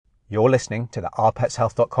You're listening to the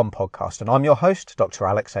ourpetshealth.com podcast, and I'm your host, Dr.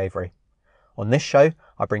 Alex Avery. On this show,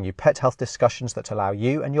 I bring you pet health discussions that allow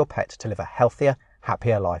you and your pet to live a healthier,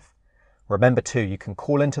 happier life. Remember too, you can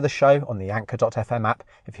call into the show on the Anchor.fm app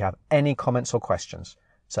if you have any comments or questions.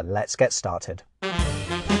 So let's get started.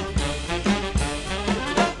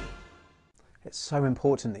 It's so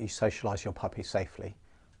important that you socialise your puppy safely.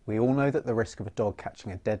 We all know that the risk of a dog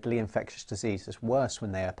catching a deadly infectious disease is worse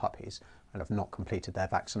when they are puppies and have not completed their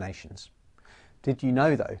vaccinations. Did you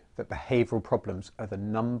know though that behavioural problems are the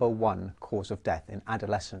 #1 cause of death in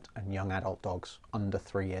adolescent and young adult dogs under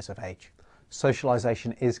 3 years of age?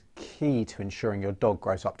 Socialisation is key to ensuring your dog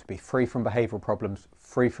grows up to be free from behavioural problems,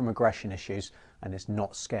 free from aggression issues, and is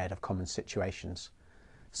not scared of common situations.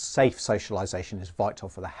 Safe socialisation is vital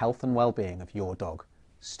for the health and well-being of your dog.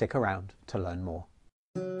 Stick around to learn more.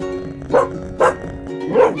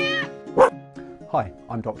 Hi,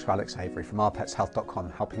 I'm Dr. Alex Avery from ourpetshealth.com,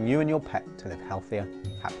 helping you and your pet to live healthier,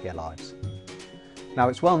 happier lives. Now,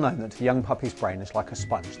 it's well known that a young puppy's brain is like a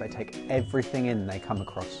sponge. They take everything in they come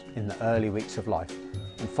across in the early weeks of life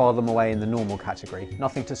and file them away in the normal category.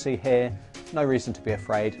 Nothing to see here, no reason to be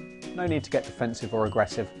afraid, no need to get defensive or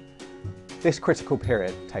aggressive. This critical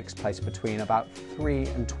period takes place between about 3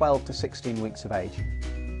 and 12 to 16 weeks of age.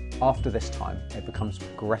 After this time, it becomes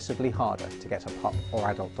progressively harder to get a pup or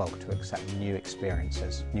adult dog to accept new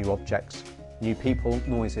experiences, new objects, new people,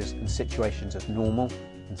 noises and situations as normal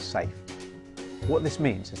and safe. What this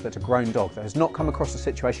means is that a grown dog that has not come across a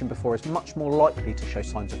situation before is much more likely to show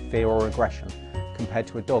signs of fear or aggression compared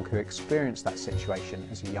to a dog who experienced that situation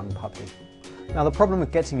as a young puppy. Now, the problem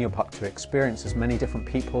with getting your pup to experience as many different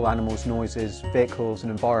people, animals, noises, vehicles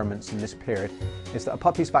and environments in this period is that a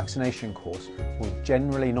puppy's vaccination course will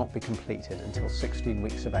generally not be completed until 16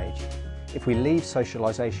 weeks of age. If we leave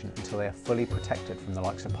socialisation until they are fully protected from the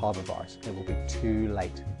likes of parvovirus, it will be too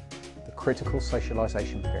late. The critical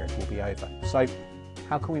socialisation period will be over. So,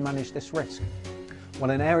 how can we manage this risk?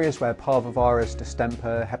 Well, in areas where parvovirus,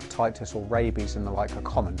 distemper, hepatitis or rabies and the like are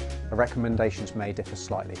common, the recommendations may differ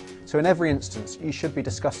slightly. So in every instance, you should be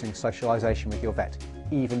discussing socialisation with your vet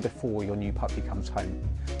even before your new puppy comes home.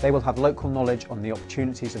 They will have local knowledge on the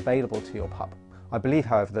opportunities available to your pup. I believe,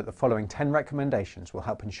 however, that the following 10 recommendations will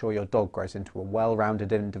help ensure your dog grows into a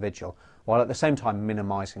well-rounded individual, while at the same time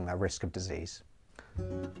minimising their risk of disease.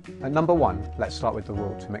 At number 1, let's start with the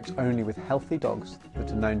rule to mix only with healthy dogs that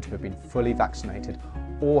are known to have been fully vaccinated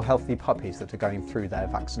or healthy puppies that are going through their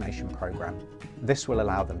vaccination program. This will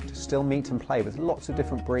allow them to still meet and play with lots of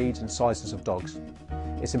different breeds and sizes of dogs.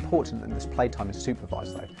 It's important that this playtime is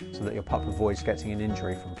supervised though, so that your pup avoids getting an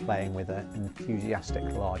injury from playing with an enthusiastic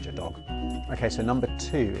larger dog. Okay, so number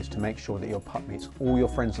 2 is to make sure that your pup meets all your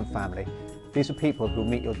friends and family. These are people who will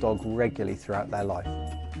meet your dog regularly throughout their life.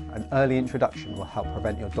 An early introduction will help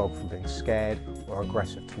prevent your dog from being scared or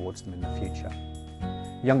aggressive towards them in the future.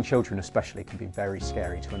 Young children especially can be very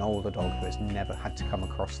scary to an older dog who has never had to come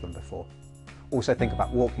across them before. Also think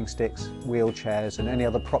about walking sticks, wheelchairs and any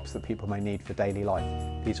other props that people may need for daily life.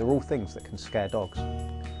 These are all things that can scare dogs.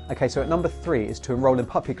 Okay, so at number 3 is to enrol in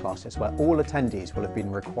puppy classes where all attendees will have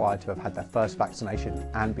been required to have had their first vaccination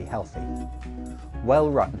and be healthy.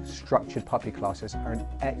 Well-run, structured puppy classes are an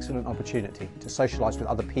excellent opportunity to socialise with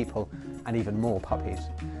other people and even more puppies.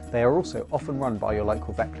 They are also often run by your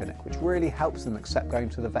local vet clinic, which really helps them accept going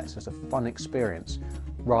to the vets as a fun experience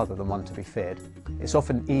rather than one to be feared. It's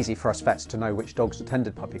often easy for us vets to know which dogs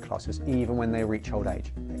attended puppy classes even when they reach old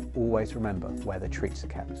age. They always remember where the treats are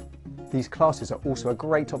kept. These classes are also a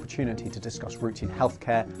great opportunity to discuss routine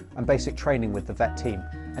healthcare and basic training with the vet team,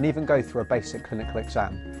 and even go through a basic clinical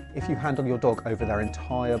exam. If you handle your dog over their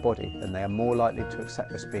entire body, then they are more likely to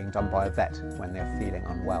accept this being done by a vet when they are feeling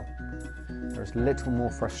unwell. There is little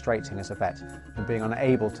more frustrating as a vet than being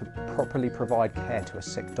unable to properly provide care to a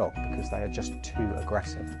sick dog because they are just too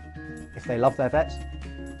aggressive. If they love their vet,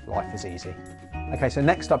 life is easy. Okay, so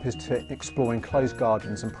next up is to explore enclosed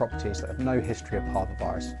gardens and properties that have no history of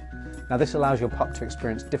parvovirus. Now, this allows your pup to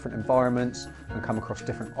experience different environments and come across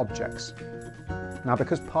different objects. Now,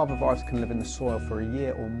 because parvovirus can live in the soil for a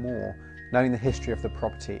year or more, knowing the history of the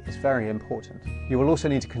property is very important. You will also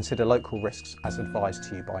need to consider local risks as advised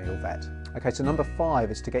to you by your vet. Okay, so number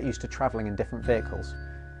 5 is to get used to travelling in different vehicles.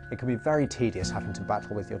 It can be very tedious having to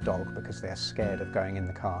battle with your dog because they are scared of going in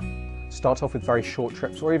the car. Start off with very short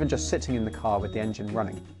trips or even just sitting in the car with the engine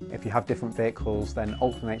running. If you have different vehicles, then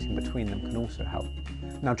alternating between them can also help.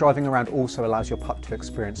 Now, driving around also allows your pup to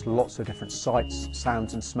experience lots of different sights,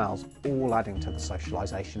 sounds and smells, all adding to the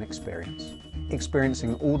socialisation experience.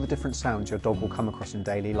 Experiencing all the different sounds your dog will come across in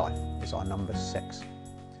daily life is our number 6.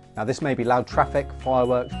 Now, this may be loud traffic,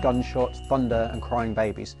 fireworks, gunshots, thunder and crying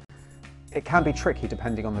babies. It can be tricky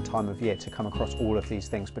depending on the time of year to come across all of these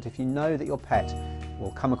things, but if you know that your pet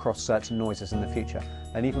will come across certain noises in the future,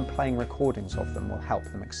 then even playing recordings of them will help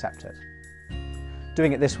them accept it.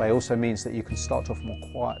 Doing it this way also means that you can start off more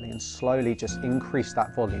quietly and slowly just increase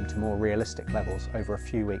that volume to more realistic levels over a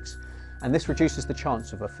few weeks, and this reduces the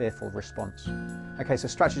chance of a fearful response. Okay, so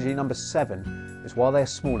strategy number 7 is, while they are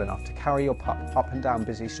small enough to carry your pup up and down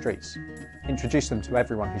busy streets, introduce them to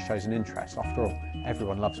everyone who shows an interest. After all,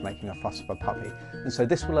 everyone loves making a fuss of a puppy, and so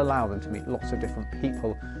this will allow them to meet lots of different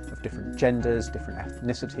people of different genders, different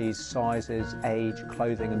ethnicities, sizes, age,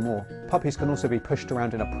 clothing and more. Puppies can also be pushed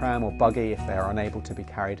around in a pram or buggy if they are unable to be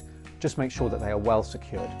carried. Just make sure that they are well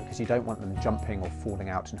secured, because you don't want them jumping or falling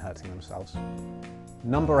out and hurting themselves.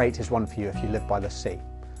 Number 8 is one for you if you live by the sea.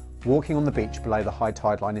 Walking on the beach below the high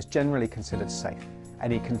tide line is generally considered safe.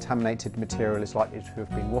 Any contaminated material is likely to have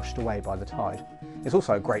been washed away by the tide. It's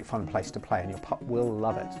also a great fun place to play, and your pup will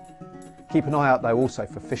love it. Keep an eye out though also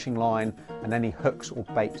for fishing line and any hooks or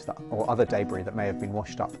bait or other debris that may have been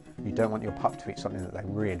washed up. You don't want your pup to eat something that they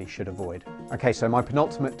really should avoid. Okay, so my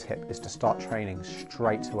penultimate tip is to start training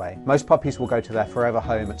straight away. Most puppies will go to their forever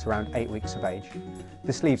home at around 8 weeks of age.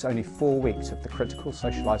 This leaves only 4 weeks of the critical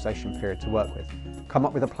socialisation period to work with. Come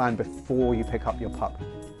up with a plan before you pick up your pup.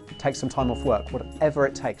 Take some time off work, whatever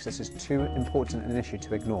it takes. This is too important an issue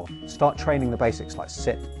to ignore. Start training the basics like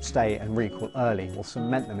sit, stay and recall early. Will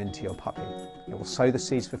cement them into your puppy. It will sow the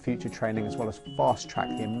seeds for future training, as well as fast track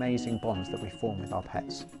the amazing bonds that we form with our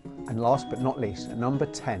pets. And last but not least, number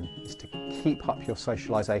 10 is to keep up your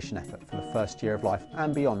socialisation effort for the first year of life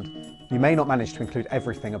and beyond. You may not manage to include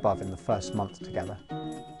everything above in the first month together.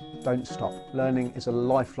 Don't stop. Learning is a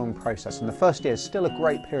lifelong process, and the first year is still a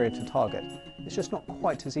great period to target. It's just not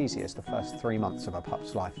quite as easy as the first 3 months of a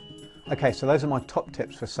pup's life. Okay, so those are my top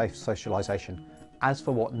tips for safe socialisation. As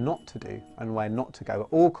for what not to do and where not to go, at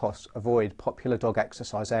all costs avoid popular dog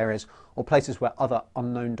exercise areas or places where other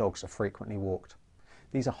unknown dogs are frequently walked.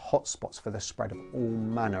 These are hotspots for the spread of all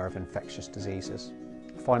manner of infectious diseases.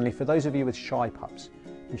 Finally, for those of you with shy pups,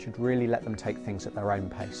 you should really let them take things at their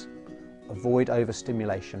own pace. Avoid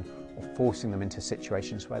overstimulation or forcing them into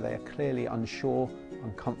situations where they are clearly unsure,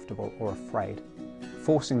 uncomfortable or afraid.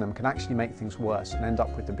 Forcing them can actually make things worse and end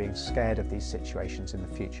up with them being scared of these situations in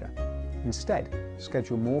the future. Instead,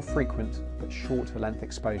 schedule more frequent but shorter length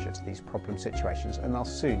exposure to these problem situations, and they'll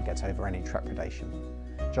soon get over any trepidation.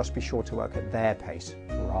 Just be sure to work at their pace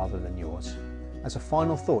rather than yours. As a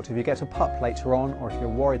final thought, if you get a pup later on, or if you're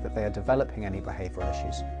worried that they are developing any behavioural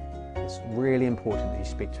issues, it's really important that you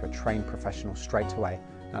speak to a trained professional straight away.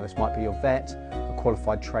 Now, this might be your vet, a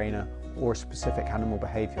qualified trainer, or a specific animal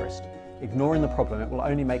behaviourist. Ignoring the problem, it will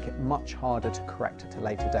only make it much harder to correct at a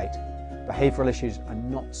later date. Behavioural issues are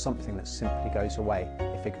not something that simply goes away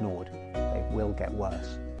if ignored. They will get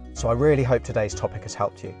worse. So I really hope today's topic has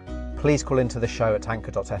helped you. Please call into the show at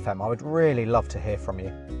anchor.fm. I would really love to hear from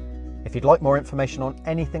you. If you'd like more information on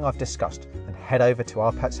anything I've discussed, then head over to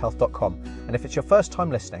ourpetshealth.com. And if it's your first time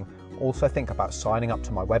listening, also think about signing up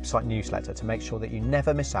to my website newsletter to make sure that you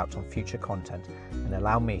never miss out on future content and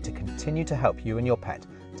allow me to continue to help you and your pet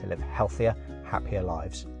to live healthier, happier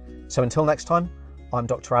lives. So until next time, I'm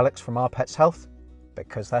Dr. Alex from Our Pets Health,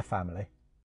 because they're family.